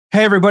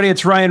Hey, everybody,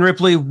 it's Ryan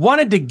Ripley.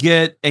 Wanted to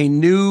get a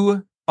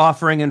new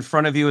offering in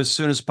front of you as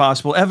soon as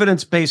possible,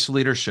 evidence-based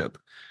leadership.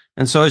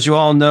 And so, as you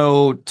all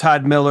know,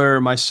 Todd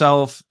Miller,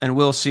 myself, and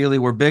Will Seeley,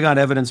 we're big on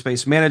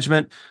evidence-based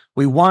management.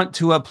 We want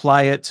to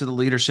apply it to the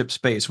leadership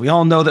space. We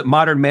all know that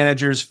modern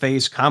managers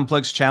face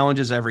complex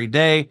challenges every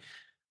day.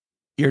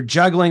 You're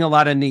juggling a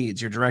lot of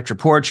needs, your direct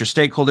reports, your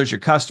stakeholders, your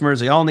customers,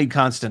 they all need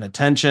constant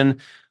attention.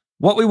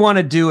 What we want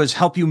to do is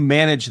help you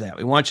manage that.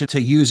 We want you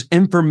to use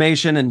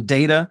information and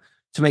data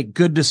to make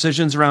good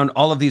decisions around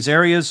all of these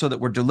areas so that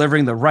we're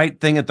delivering the right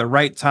thing at the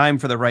right time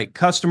for the right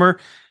customer.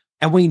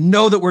 And we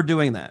know that we're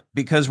doing that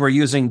because we're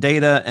using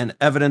data and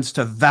evidence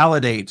to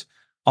validate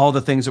all the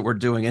things that we're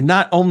doing. And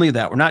not only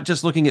that, we're not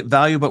just looking at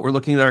value, but we're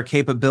looking at our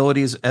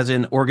capabilities as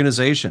an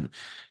organization.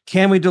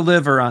 Can we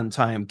deliver on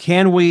time?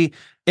 Can we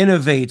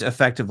innovate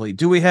effectively?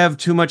 Do we have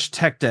too much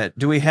tech debt?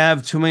 Do we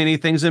have too many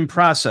things in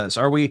process?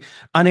 Are we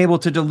unable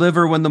to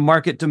deliver when the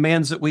market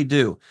demands that we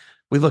do?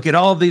 We look at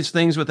all of these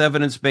things with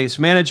evidence-based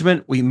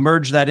management. We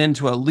merge that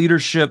into a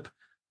leadership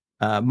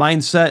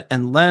mindset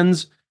and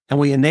lens, and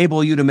we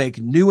enable you to make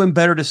new and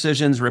better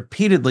decisions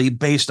repeatedly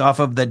based off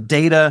of the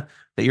data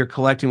that you're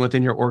collecting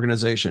within your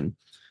organization.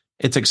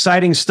 It's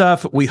exciting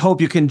stuff. We hope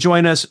you can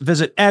join us.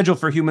 Visit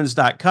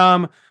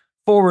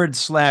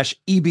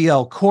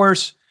agileforhumans.com/EBL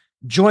course.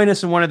 Join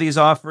us in one of these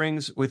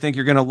offerings. We think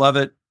you're going to love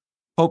it.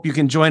 Hope you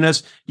can join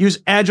us. Use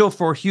Agile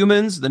for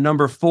Humans, the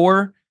number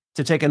 4,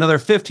 to take another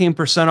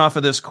 15% off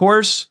of this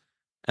course.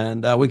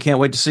 And we can't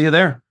wait to see you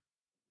there.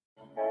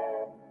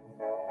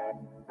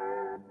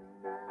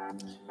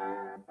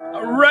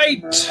 All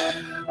right.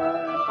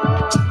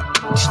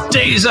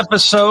 Today's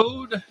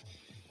episode.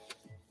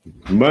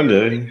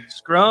 Monday.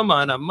 Scrum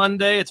on a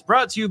Monday. It's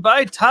brought to you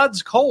by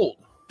Todd's Cold.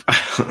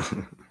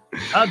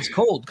 Todd's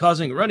Cold,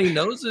 causing runny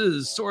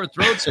noses, sore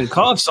throats, and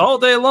coughs all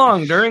day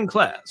long during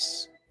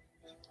class.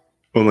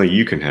 Only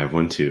you can have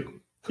one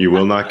too. You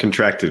will not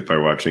contract it by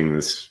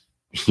watching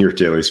your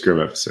daily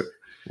Scrum episode.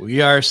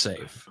 We are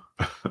safe.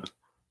 All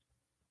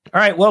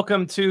right,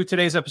 welcome to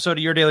today's episode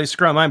of Your Daily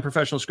Scrum. I'm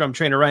professional Scrum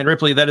trainer Ryan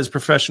Ripley. That is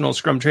professional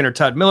Scrum trainer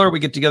Todd Miller. We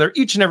get together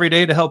each and every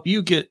day to help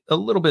you get a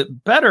little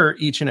bit better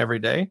each and every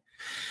day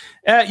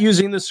at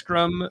using the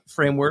Scrum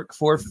framework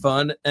for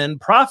fun and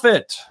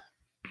profit.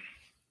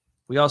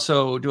 We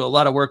also do a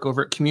lot of work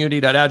over at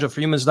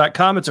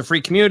community.agileforhumans.com. It's a free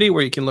community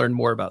where you can learn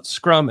more about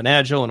Scrum and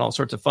Agile and all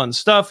sorts of fun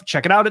stuff.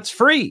 Check it out. It's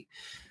free.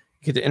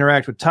 You get to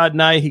interact with Todd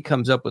and I. He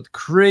comes up with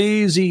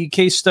crazy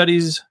case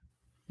studies.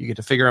 You get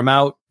to figure them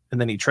out,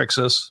 and then he tricks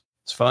us.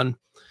 It's fun.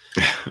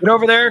 Get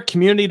over there,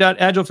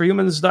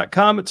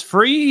 community.agileforhumans.com. It's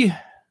free.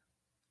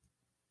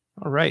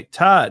 All right,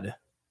 Todd.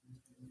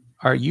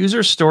 Are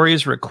user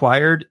stories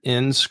required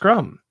in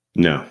Scrum?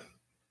 No.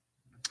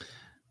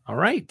 All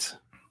right.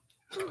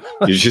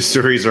 User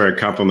stories are a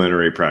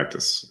complementary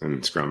practice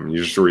in Scrum.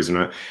 User stories are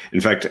not.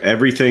 In fact,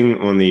 everything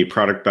on the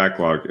product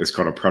backlog is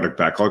called a product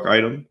backlog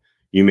item.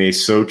 You may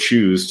so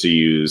choose to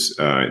use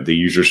the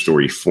user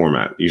story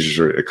format,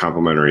 a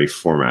complementary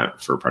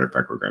format for product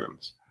backlog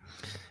items.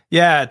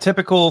 Yeah,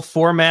 typical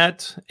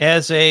format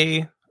as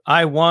I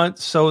want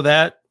so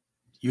that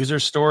user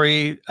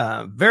story,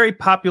 very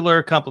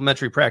popular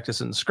complementary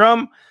practice in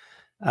Scrum.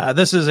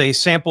 This is a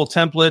sample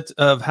template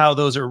of how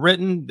those are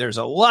written. There's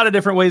a lot of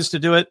different ways to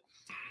do it.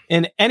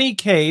 In any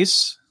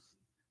case,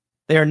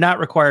 they are not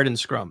required in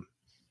Scrum.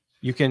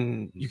 You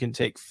can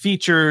take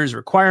features,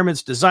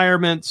 requirements,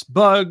 desirements,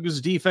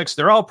 bugs, defects.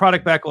 They're all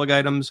product backlog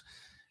items.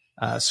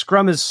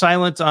 Scrum is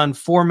silent on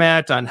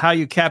format, on how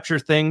you capture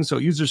things. So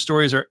user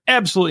stories are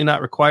absolutely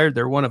not required.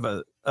 They're one of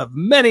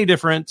many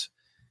different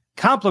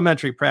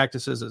complementary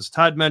practices, as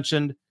Todd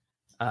mentioned.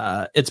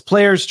 It's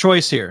player's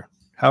choice here.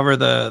 However,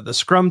 the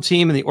Scrum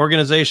team and the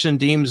organization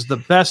deems the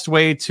best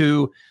way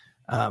to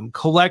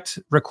collect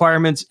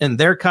requirements in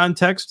their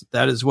context.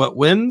 That is what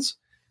wins.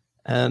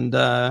 And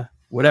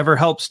whatever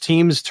helps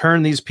teams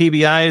turn these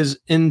PBIs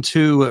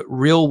into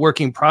real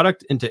working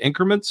product, into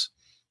increments,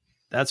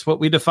 that's what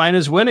we define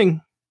as winning.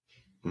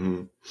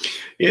 Mm-hmm.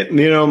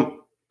 Yeah,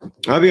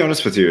 I'll be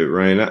honest with you,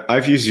 Ryan.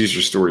 I've used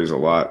user stories a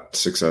lot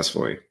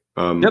successfully.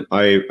 Yep.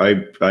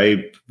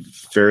 I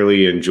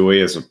fairly enjoy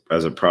as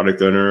a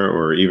product owner,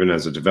 or even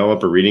as a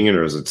developer reading it,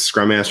 or as a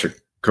Scrum Master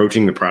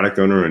coaching the product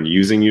owner and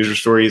using user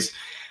stories.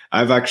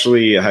 I've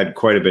actually had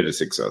quite a bit of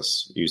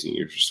success using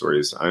user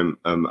stories. I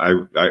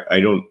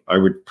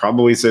would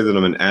probably say that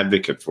I'm an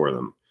advocate for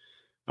them.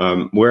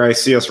 Where I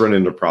see us run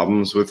into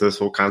problems with this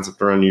whole concept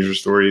around user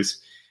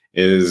stories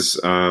is,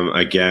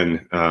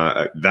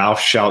 thou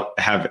shalt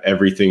have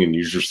everything in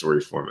user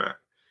story format.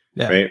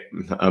 Yeah. Right.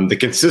 The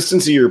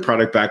consistency of your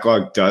product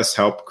backlog does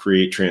help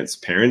create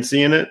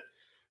transparency in it,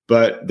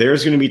 but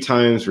there's going to be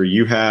times where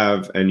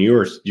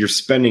you're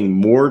spending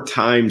more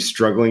time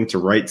struggling to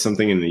write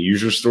something in the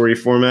user story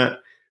format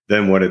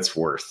than what it's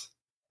worth.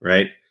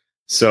 Right.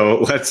 So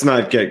let's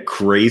not get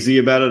crazy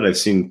about it. I've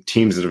seen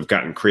teams that have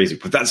gotten crazy,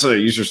 but that's not a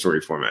user story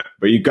format.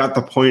 But you got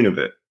the point of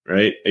it,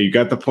 right? You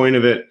got the point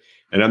of it.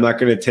 And I'm not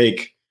going to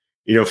take,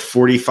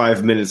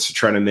 45 minutes to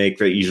try to make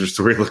that user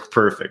story look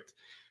perfect.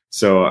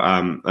 So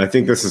I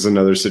think this is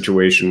another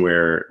situation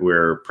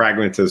where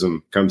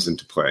pragmatism comes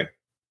into play.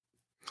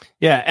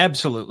 Yeah,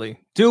 absolutely.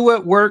 Do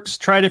what works,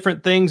 try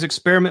different things,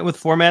 experiment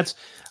with formats.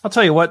 I'll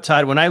tell you what,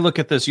 Todd, when I look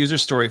at this user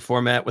story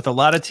format with a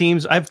lot of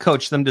teams, I've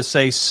coached them to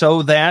say,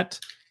 so that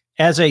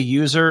as a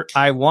user,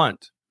 I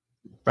want,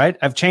 right?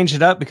 I've changed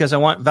it up because I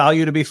want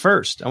value to be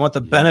first. I want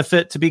the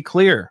benefit to be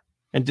clear.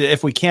 And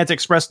if we can't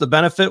express the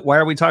benefit, why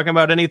are we talking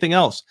about anything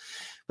else?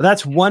 But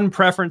that's one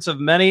preference of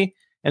many.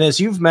 And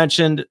as you've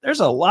mentioned, there's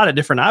a lot of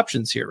different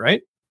options here,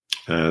 right?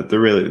 There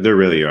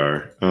really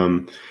are.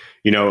 One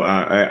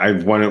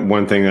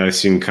thing that I've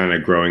seen kind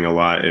of growing a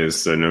lot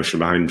is the notion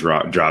behind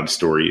job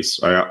stories.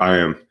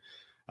 Or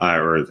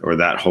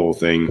that whole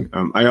thing.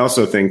 I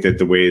also think that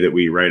the way that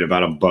we write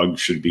about a bug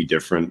should be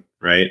different,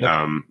 right?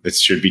 Yep. It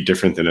should be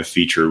different than a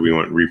feature. We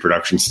want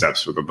reproduction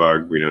steps with a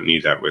bug. We don't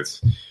need that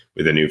with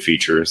a new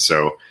feature.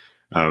 So,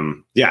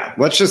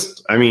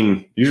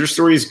 user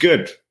story is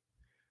good.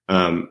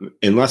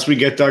 Unless we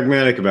get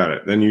dogmatic about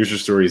it, then user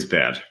story is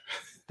bad.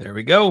 There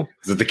we go.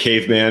 Is it the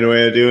caveman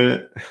way of doing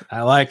it?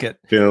 I like it.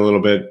 Feeling a little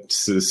bit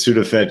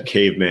Sudafed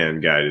caveman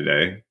guy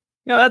today.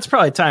 That's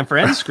probably time for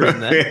end Scrum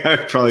then.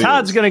 Yeah,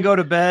 Todd's going to go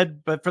to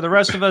bed, but for the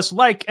rest of us,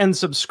 like and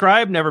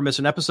subscribe. Never miss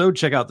an episode.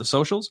 Check out the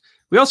socials.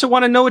 We also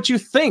want to know what you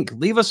think.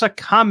 Leave us a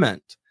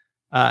comment.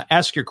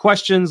 Ask your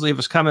questions. Leave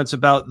us comments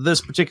about this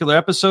particular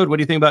episode. What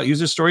do you think about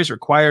user stories,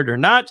 required or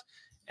not?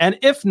 And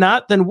if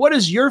not, then what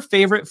is your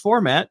favorite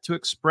format to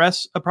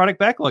express a product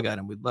backlog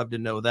item? We'd love to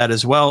know that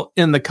as well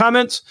in the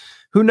comments.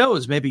 Who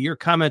knows? Maybe your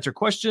comment or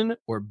question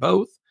or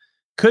both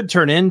could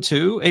turn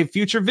into a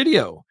future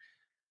video.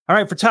 All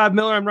right, for Todd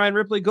Miller, I'm Ryan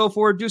Ripley. Go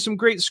forward, do some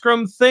great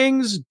Scrum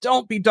things.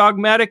 Don't be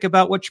dogmatic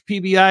about what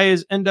your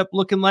PBIs end up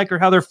looking like or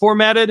how they're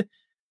formatted.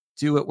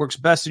 Do what works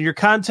best in your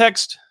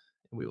context.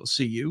 We will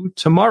see you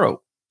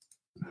tomorrow.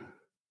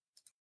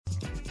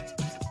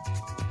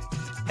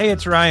 Hey,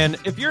 it's Ryan.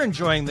 If you're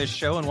enjoying this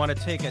show and want to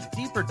take a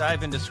deeper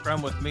dive into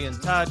Scrum with me and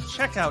Todd,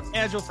 check out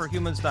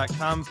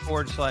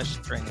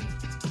agileforhumans.com/training.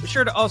 Be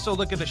sure to also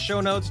look at the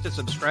show notes to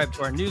subscribe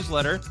to our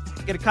newsletter,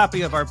 get a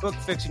copy of our book,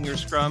 Fixing Your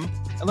Scrum,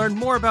 and learn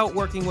more about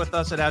working with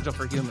us at Agile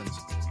for Humans.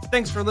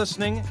 Thanks for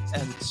listening,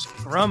 and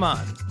Scrum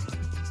on.